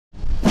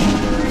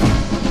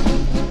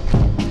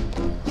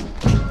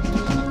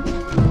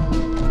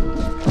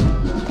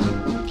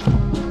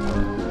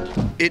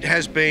It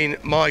has been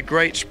my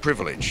great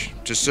privilege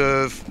to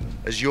serve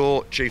as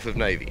your Chief of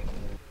Navy.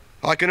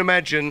 I can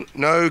imagine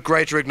no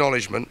greater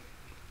acknowledgement,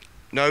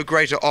 no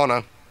greater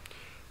honour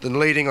than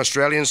leading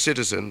Australian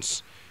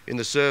citizens in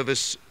the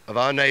service of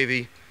our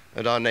Navy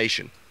and our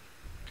nation.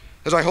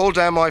 As I hold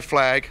down my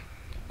flag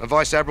and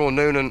Vice Admiral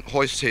Noonan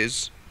hoists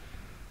his,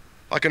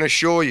 I can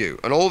assure you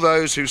and all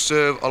those who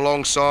serve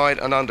alongside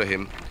and under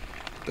him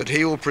that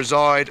he will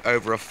preside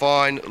over a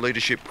fine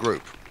leadership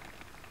group.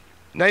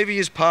 Navy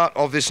is part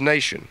of this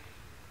nation.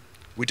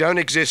 We don't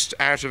exist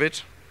out of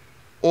it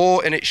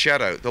or in its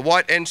shadow. The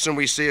white ensign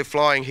we see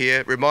flying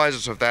here reminds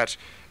us of that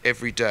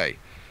every day.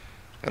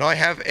 And I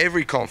have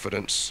every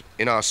confidence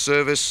in our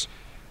service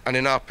and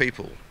in our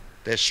people,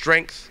 their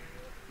strength,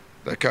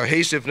 their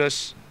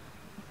cohesiveness,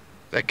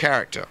 their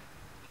character.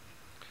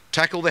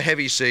 Tackle the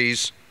heavy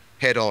seas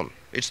head on.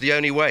 It's the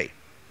only way.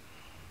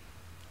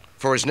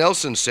 For as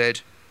Nelson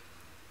said,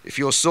 if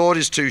your sword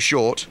is too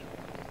short,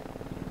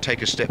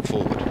 take a step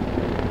forward.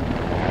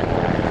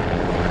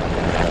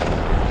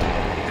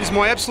 It is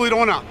my absolute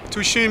honour to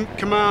assume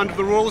command of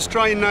the Royal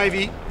Australian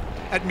Navy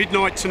at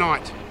midnight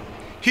tonight.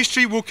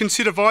 History will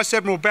consider Vice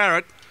Admiral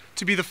Barrett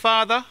to be the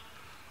father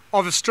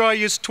of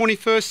Australia's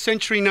 21st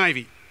century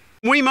Navy.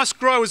 We must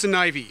grow as a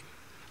Navy,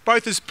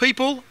 both as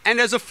people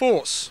and as a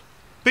force.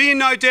 Be in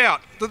no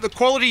doubt that the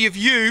quality of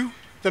you,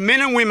 the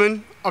men and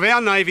women of our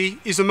Navy,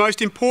 is the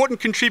most important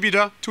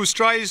contributor to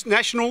Australia's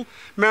national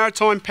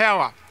maritime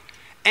power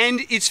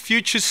and its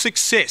future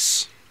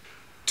success.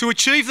 To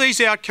achieve these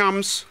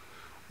outcomes,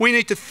 we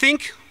need to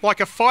think like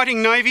a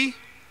fighting Navy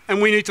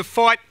and we need to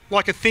fight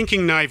like a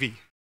thinking Navy.